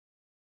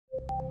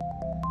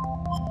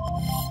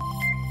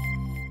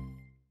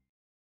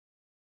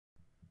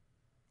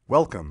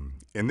Welcome.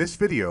 In this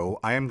video,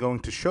 I am going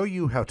to show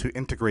you how to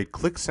integrate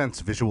Qlik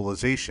Sense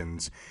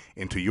visualizations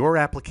into your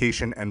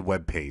application and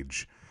web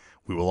page.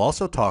 We will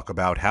also talk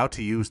about how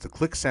to use the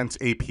Qlik Sense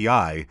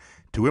API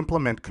to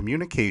implement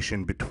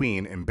communication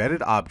between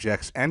embedded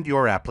objects and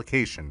your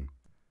application.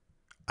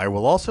 I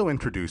will also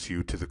introduce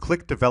you to the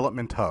Qlik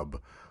Development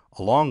Hub,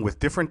 along with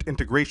different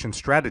integration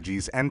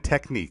strategies and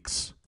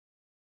techniques.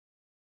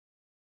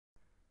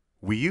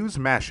 We use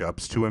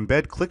Mashups to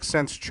embed Qlik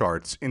Sense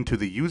charts into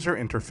the user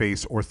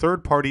interface or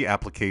third-party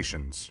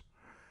applications.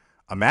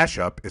 A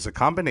mashup is a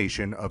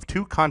combination of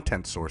two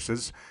content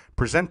sources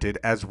presented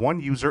as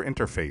one user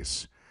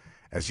interface.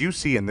 As you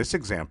see in this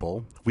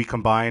example, we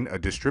combine a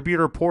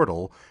distributor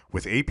portal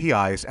with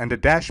APIs and a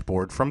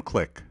dashboard from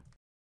Qlik.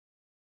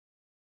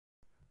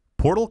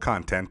 Portal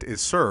content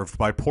is served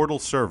by portal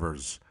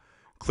servers.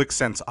 Qlik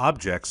Sense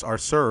objects are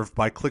served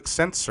by Qlik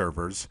Sense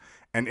servers,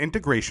 and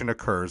integration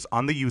occurs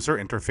on the user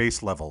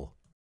interface level.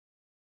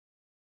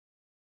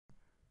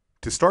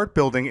 To start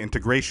building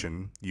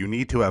integration, you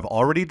need to have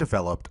already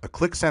developed a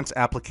Qlik Sense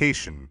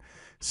application,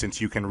 since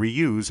you can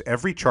reuse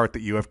every chart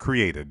that you have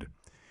created.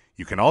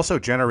 You can also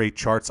generate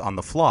charts on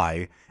the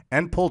fly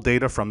and pull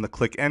data from the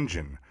Qlik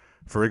engine,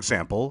 for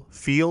example,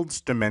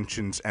 fields,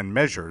 dimensions, and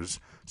measures,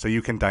 so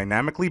you can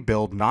dynamically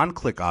build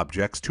non-Qlik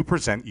objects to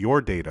present your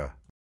data.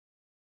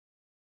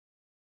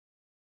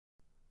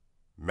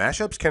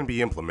 Mashups can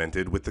be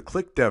implemented with the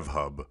Qlik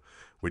DevHub,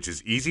 which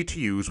is easy to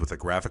use with a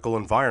graphical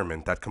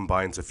environment that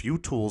combines a few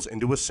tools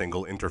into a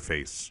single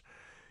interface.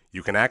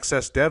 You can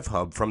access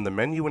DevHub from the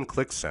menu in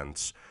Qlik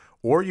Sense,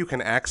 or you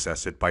can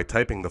access it by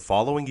typing the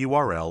following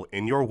URL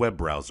in your web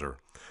browser: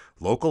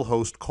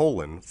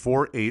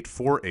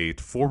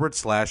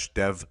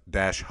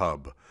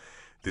 localhost:4848/dev-hub.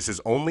 This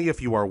is only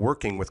if you are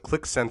working with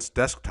Qlik Sense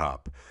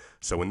Desktop,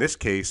 so in this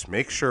case,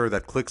 make sure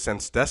that Qlik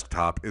Sense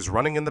Desktop is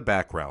running in the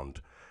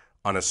background.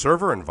 On a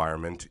server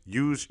environment,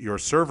 use your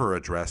server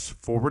address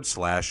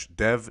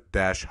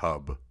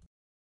 /dev-hub.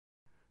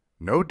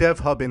 No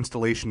DevHub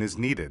installation is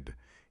needed.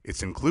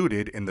 It's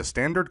included in the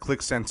standard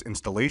Qlik Sense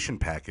installation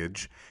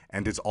package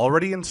and is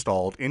already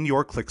installed in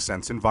your Qlik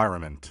Sense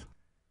environment.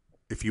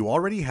 If you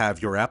already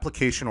have your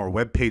application or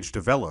web page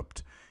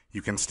developed,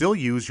 you can still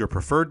use your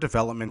preferred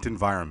development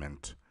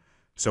environment.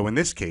 So in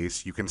this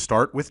case, you can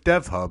start with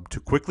DevHub to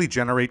quickly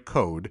generate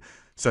code,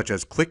 such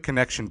as Qlik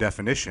connection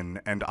definition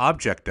and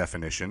object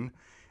definition,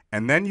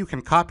 and then you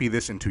can copy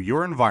this into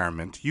your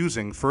environment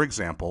using, for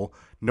example,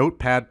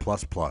 Notepad++.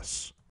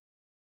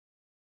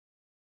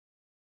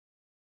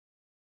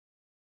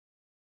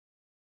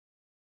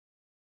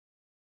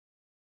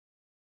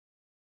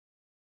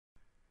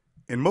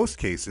 In most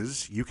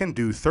cases, you can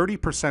do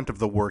 30% of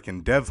the work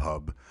in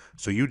DevHub,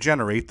 so you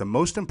generate the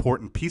most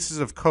important pieces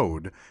of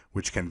code,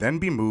 which can then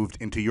be moved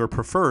into your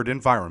preferred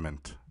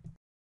environment.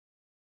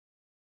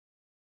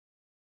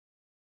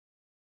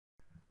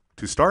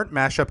 To start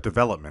Mashup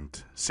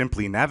development,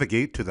 simply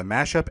navigate to the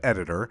Mashup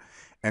Editor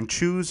and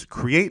choose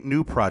Create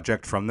New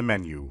Project from the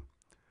menu.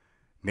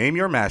 Name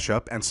your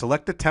mashup and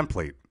select a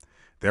template.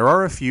 There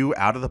are a few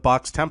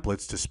out-of-the-box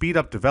templates to speed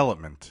up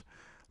development.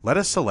 Let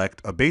us select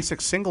a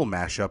basic single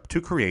mashup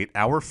to create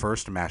our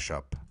first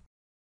mashup.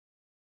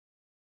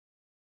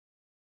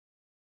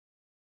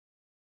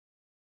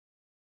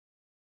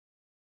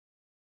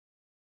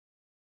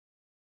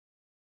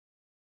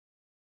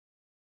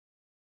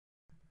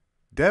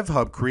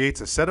 DevHub creates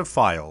a set of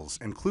files,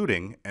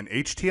 including an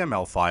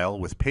HTML file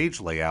with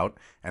page layout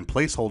and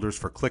placeholders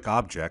for Qlik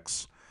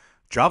objects,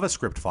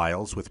 JavaScript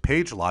files with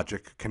page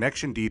logic,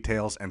 connection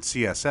details, and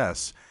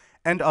CSS,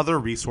 and other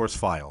resource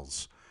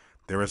files.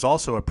 There is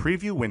also a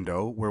preview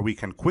window where we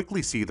can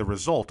quickly see the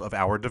result of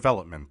our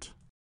development.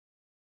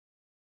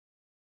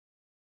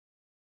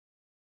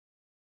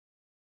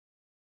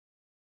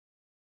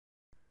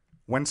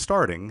 When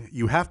starting,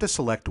 you have to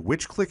select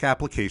which Qlik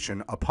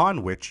application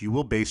upon which you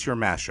will base your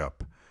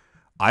mashup.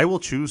 I will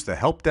choose the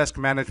Help Desk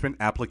Management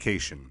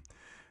application.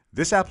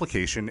 This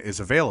application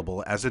is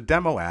available as a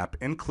demo app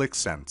in Qlik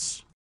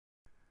Sense.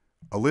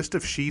 A list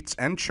of sheets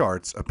and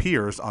charts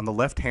appears on the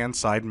left-hand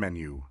side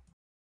menu.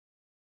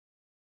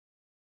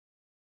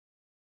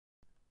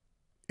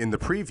 In the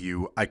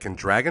preview, I can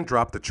drag and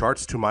drop the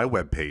charts to my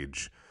web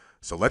page.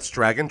 So let's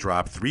drag and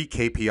drop 3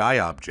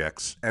 KPI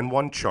objects and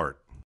 1 chart.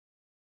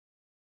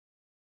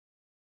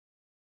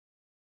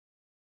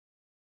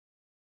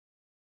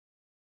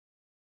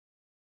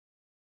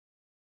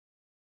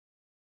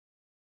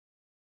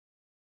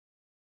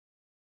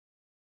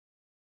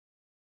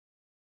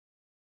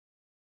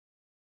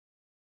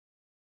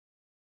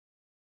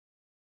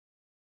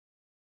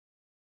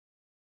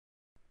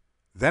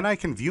 Then I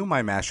can view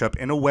my mashup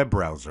in a web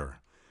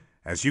browser.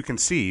 As you can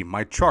see,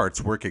 my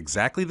charts work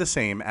exactly the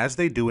same as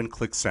they do in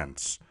Qlik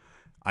Sense.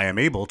 I am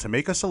able to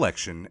make a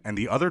selection and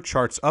the other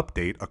charts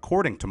update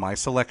according to my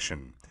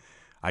selection.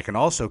 I can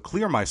also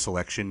clear my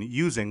selection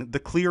using the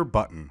Clear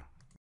button.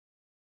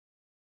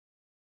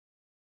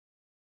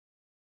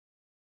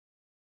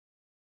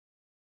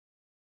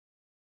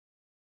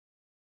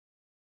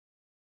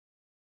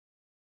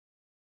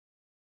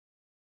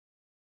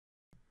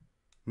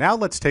 Now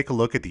let's take a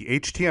look at the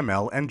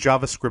HTML and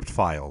JavaScript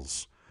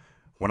files.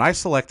 When I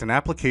select an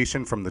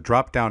application from the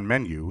drop-down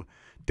menu,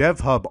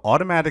 DevHub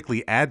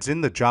automatically adds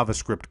in the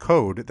JavaScript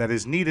code that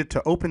is needed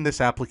to open this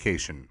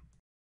application.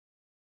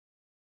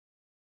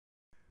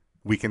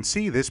 We can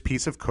see this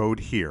piece of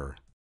code here.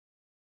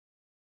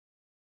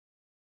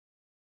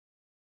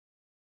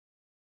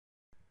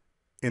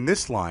 In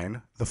this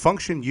line, the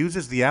function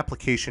uses the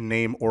application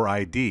name or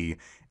ID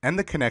and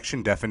the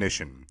connection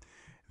definition.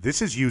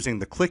 This is using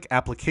the Qlik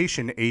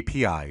Application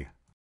API.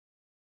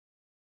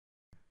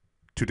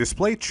 To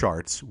display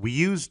charts, we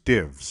use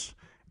divs,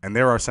 and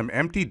there are some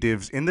empty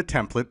divs in the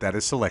template that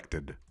is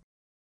selected.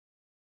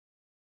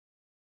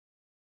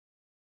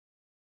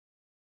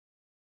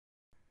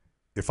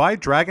 If I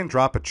drag and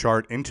drop a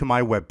chart into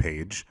my web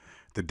page,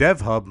 the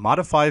DevHub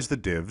modifies the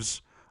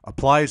divs,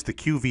 applies the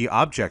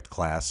QVObject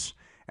class,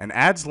 and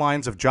adds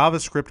lines of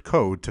JavaScript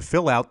code to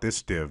fill out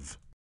this div.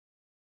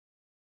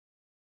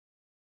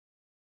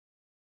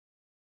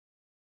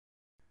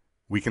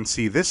 We can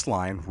see this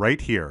line right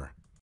here.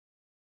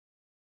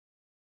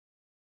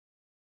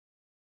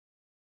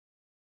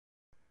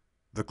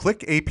 The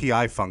Qlik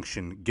API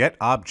function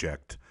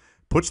getObject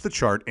puts the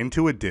chart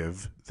into a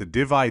div, the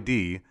div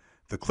ID,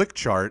 the Qlik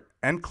chart,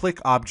 and Qlik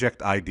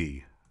object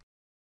ID.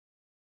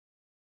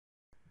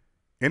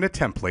 In a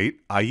template,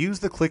 I use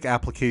the Qlik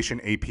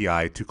Application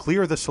API to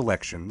clear the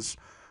selections,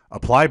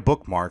 apply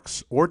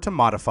bookmarks, or to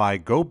modify,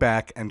 go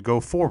back, and go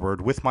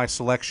forward with my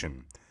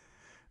selection.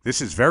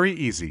 This is very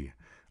easy.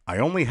 I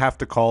only have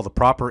to call the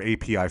proper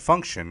API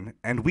function,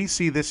 and we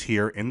see this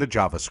here in the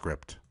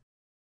JavaScript.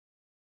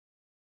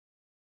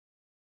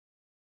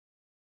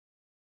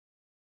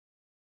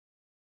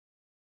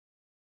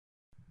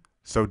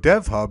 So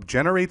DevHub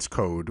generates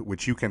code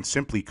which you can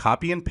simply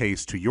copy and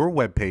paste to your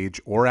web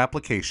page or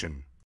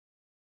application.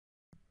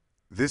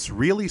 This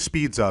really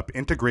speeds up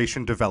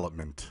integration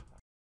development.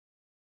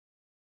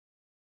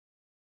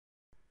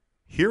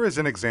 Here is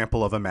an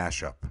example of a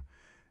mashup.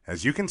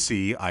 As you can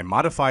see, I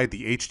modified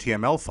the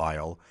HTML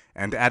file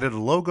and added a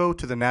logo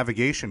to the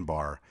navigation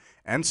bar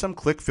and some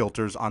Qlik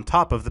filters on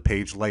top of the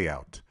page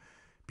layout.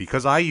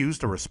 Because I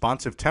used a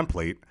responsive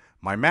template,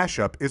 my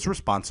mashup is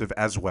responsive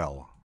as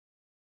well.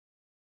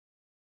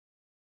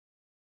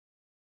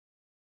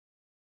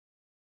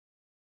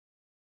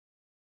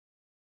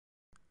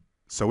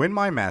 So in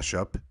my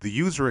mashup, the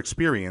user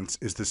experience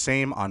is the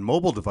same on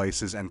mobile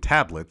devices and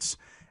tablets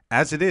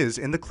as it is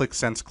in the Qlik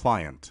Sense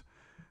client.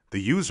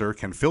 The user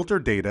can filter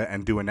data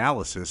and do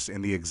analysis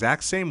in the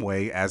exact same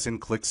way as in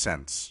Qlik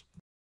Sense.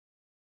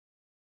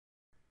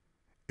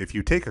 If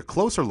you take a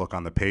closer look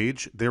on the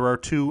page, there are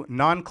two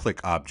non-Qlik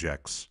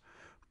objects: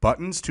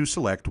 buttons to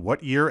select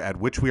what year at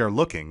which we are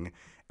looking,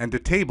 and a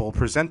table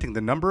presenting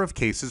the number of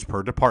cases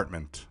per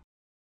department.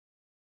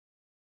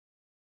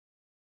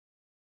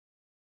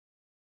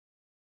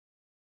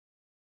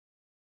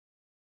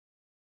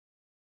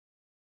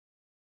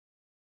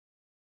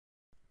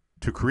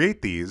 To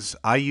create these,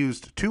 I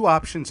used two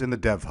options in the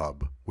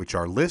DevHub, which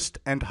are List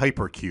and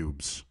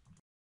Hypercubes.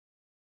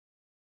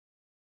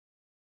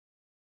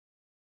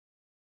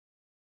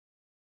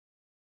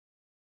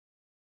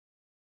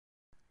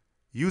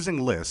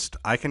 Using List,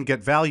 I can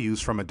get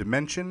values from a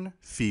dimension,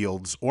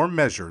 fields, or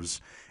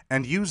measures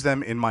and use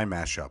them in my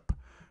mashup.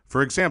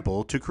 For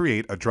example, to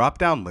create a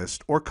drop-down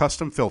list or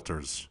custom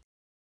filters.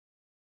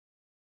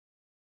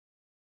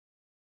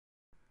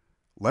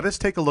 Let us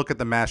take a look at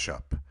the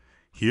mashup.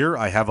 Here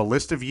I have a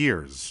list of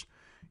years.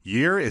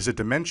 Year is a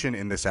dimension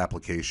in this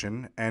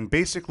application, and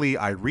basically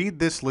I read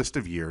this list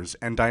of years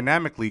and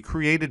dynamically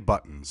created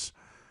buttons.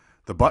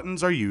 The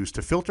buttons are used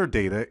to filter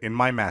data in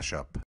my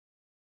mashup.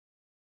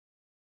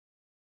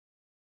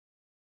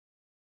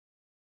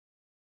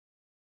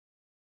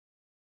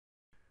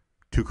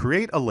 To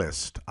create a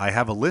list, I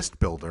have a list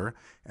builder,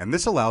 and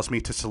this allows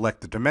me to select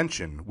the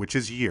dimension, which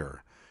is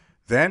year.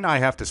 Then I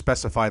have to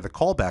specify the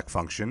callback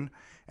function,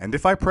 and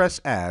if I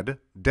press Add,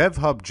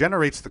 DevHub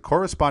generates the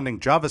corresponding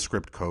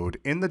JavaScript code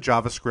in the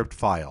JavaScript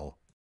file.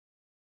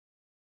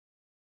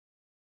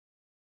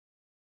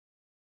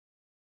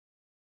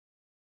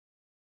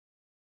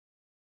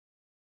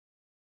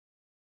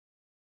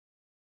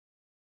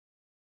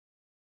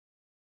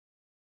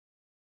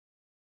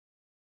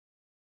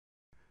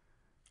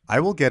 I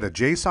will get a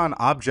JSON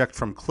object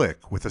from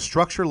Qlik with a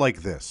structure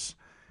like this,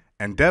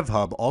 and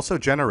DevHub also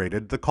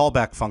generated the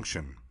callback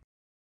function.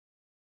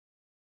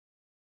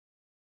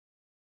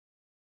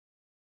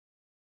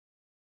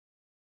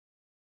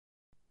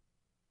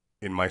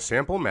 In my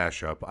sample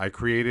mashup, I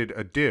created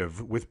a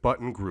div with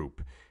button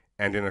group,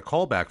 and in a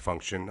callback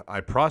function,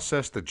 I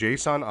processed the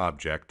JSON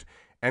object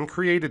and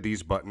created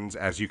these buttons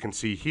as you can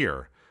see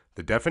here,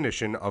 the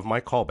definition of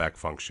my callback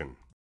function.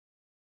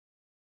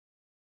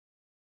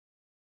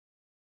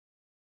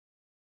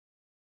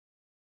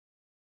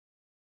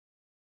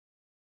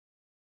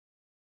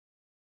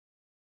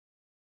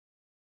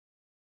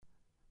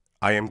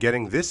 I am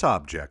getting this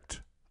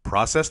object,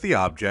 process the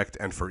object,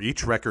 and for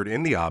each record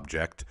in the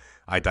object,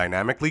 I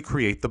dynamically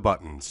create the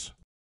buttons.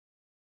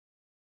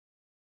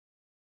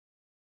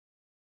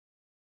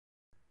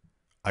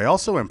 I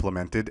also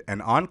implemented an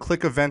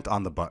on-click event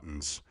on the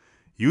buttons.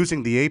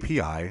 Using the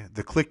API,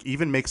 the Qlik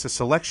even makes a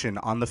selection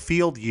on the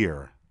field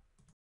year.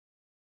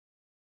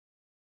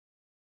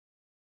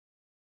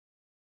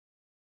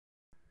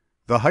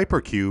 The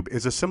Hypercube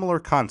is a similar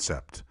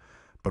concept,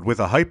 but with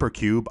a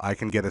Hypercube I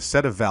can get a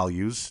set of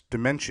values,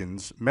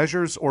 dimensions,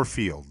 measures, or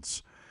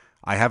fields.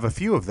 I have a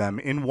few of them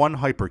in one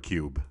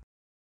Hypercube.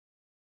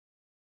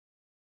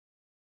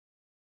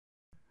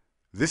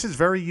 This is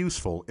very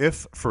useful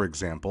if, for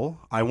example,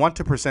 I want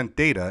to present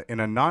data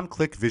in a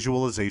non-Qlik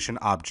visualization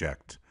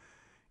object.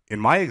 In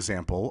my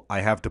example,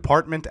 I have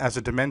department as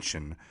a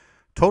dimension,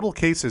 total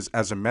cases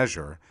as a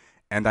measure,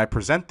 and I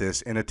present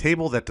this in a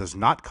table that does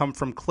not come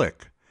from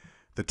Qlik.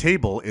 The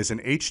table is an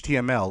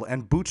HTML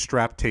and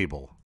Bootstrap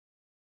table.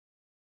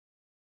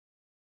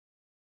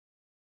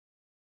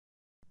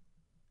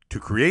 To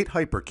create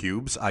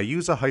hypercubes, I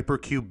use a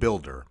hypercube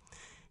builder.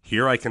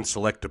 Here I can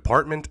select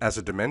department as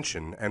a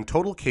dimension and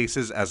total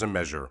cases as a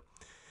measure.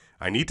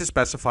 I need to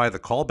specify the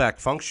callback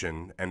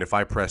function, and if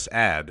I press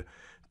add,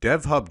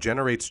 DevHub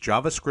generates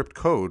JavaScript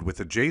code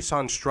with a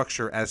JSON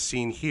structure as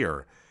seen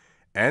here,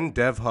 and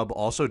DevHub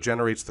also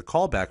generates the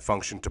callback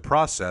function to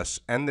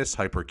process and this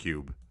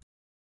hypercube.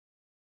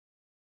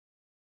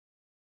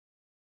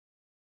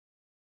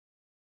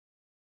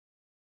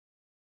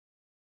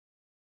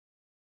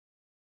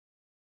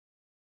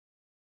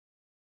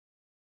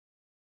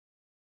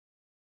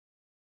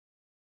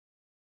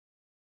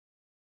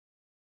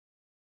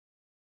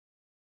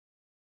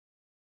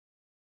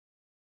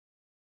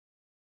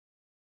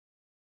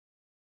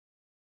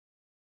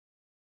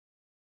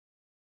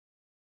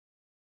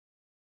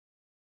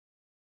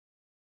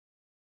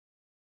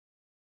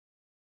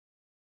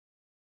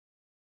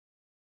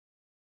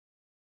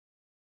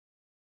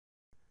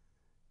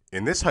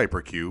 In this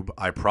hypercube,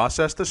 I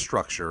process the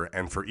structure,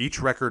 and for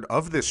each record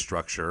of this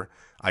structure,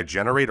 I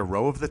generate a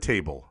row of the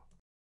table.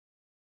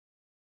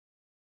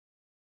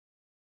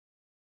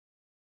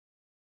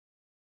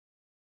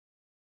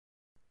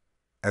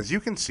 As you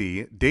can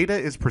see, data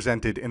is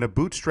presented in a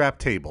Bootstrap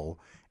table,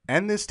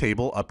 and this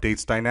table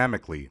updates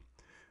dynamically.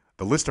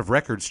 The list of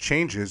records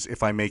changes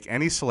if I make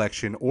any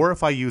selection or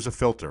if I use a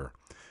filter.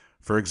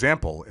 For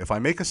example, if I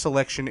make a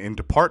selection in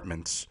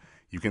departments,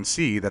 you can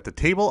see that the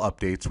table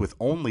updates with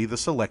only the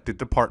selected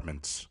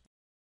departments.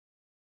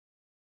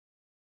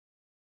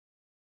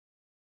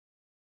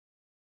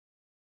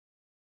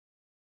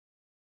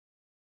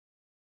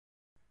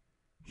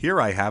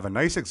 Here I have a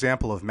nice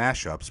example of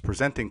mashups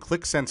presenting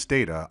Qlik Sense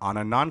data on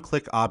a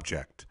non-Qlik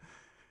object.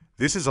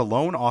 This is a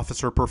loan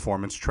officer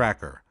performance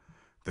tracker.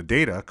 The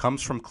data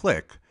comes from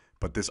Qlik,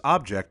 but this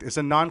object is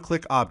a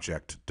non-Qlik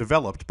object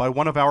developed by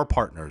one of our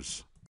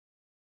partners.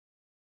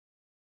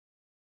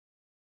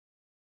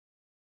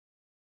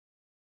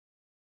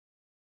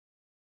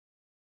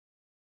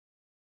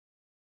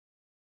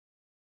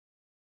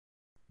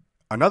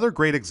 Another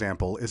great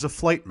example is a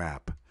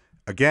Flightmap.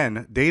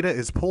 Again, data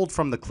is pulled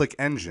from the Qlik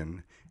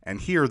engine, and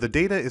here the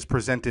data is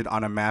presented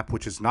on a map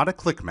which is not a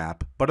Qlik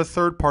map, but a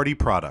third-party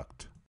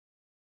product.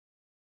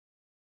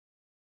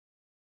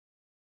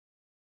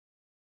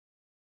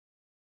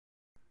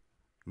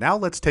 Now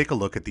let's take a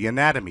look at the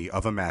anatomy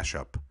of a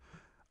mashup.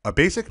 A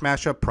basic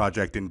mashup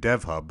project in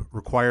DevHub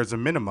requires a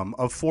minimum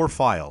of 4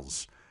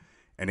 files: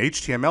 an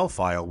HTML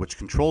file which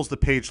controls the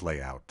page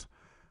layout,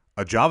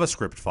 a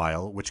JavaScript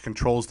file which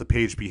controls the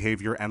page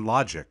behavior and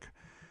logic,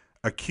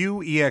 a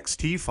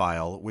qext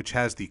file which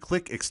has the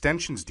Qlik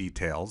extensions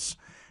details,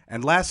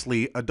 and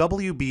lastly a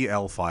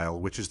WBL file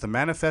which is the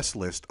manifest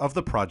list of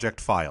the project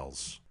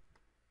files.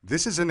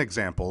 This is an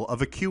example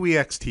of a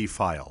qext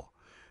file.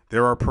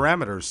 There are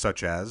parameters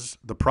such as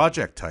the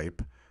project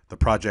type, the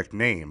project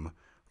name,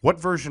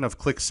 what version of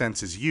Qlik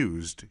Sense is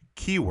used,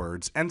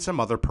 keywords, and some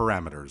other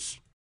parameters.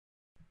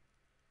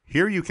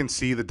 Here you can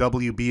see the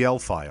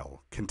WBL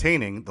file,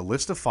 containing the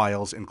list of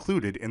files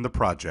included in the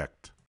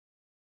project.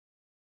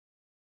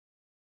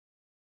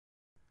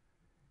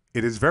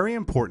 It is very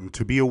important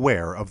to be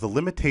aware of the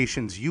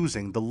limitations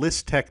using the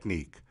list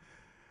technique.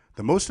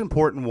 The most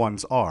important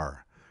ones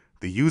are: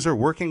 the user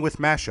working with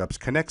mashups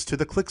connects to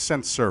the Qlik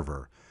Sense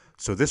server,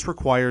 so this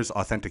requires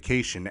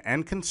authentication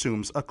and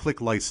consumes a Qlik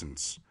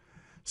license.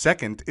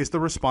 Second is the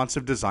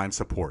responsive design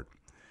support.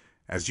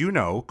 As you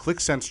know, Qlik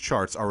Sense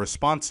charts are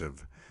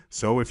responsive,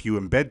 so if you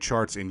embed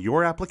charts in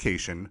your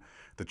application,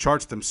 the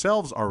charts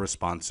themselves are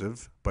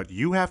responsive, but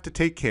you have to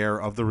take care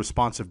of the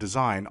responsive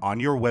design on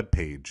your web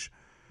page.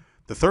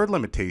 The third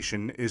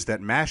limitation is that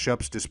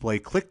mashups display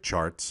Qlik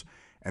charts,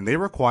 and they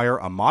require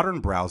a modern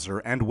browser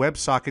and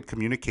WebSocket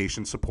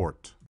communication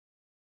support.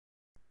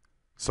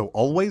 So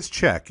always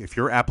check if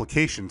your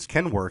applications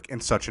can work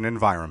in such an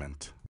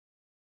environment.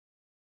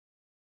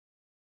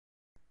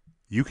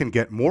 You can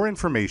get more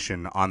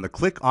information on the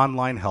Qlik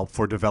online help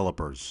for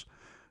developers.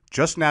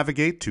 Just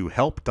navigate to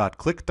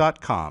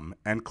help.qlik.com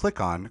and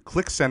click on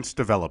Qlik Sense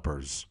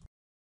Developers.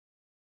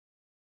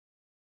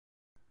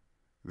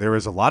 There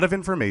is a lot of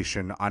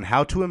information on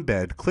how to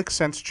embed Qlik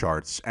Sense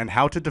charts and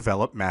how to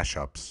develop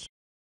mashups.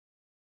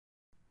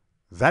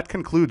 That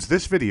concludes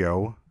this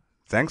video.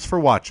 Thanks for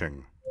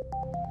watching.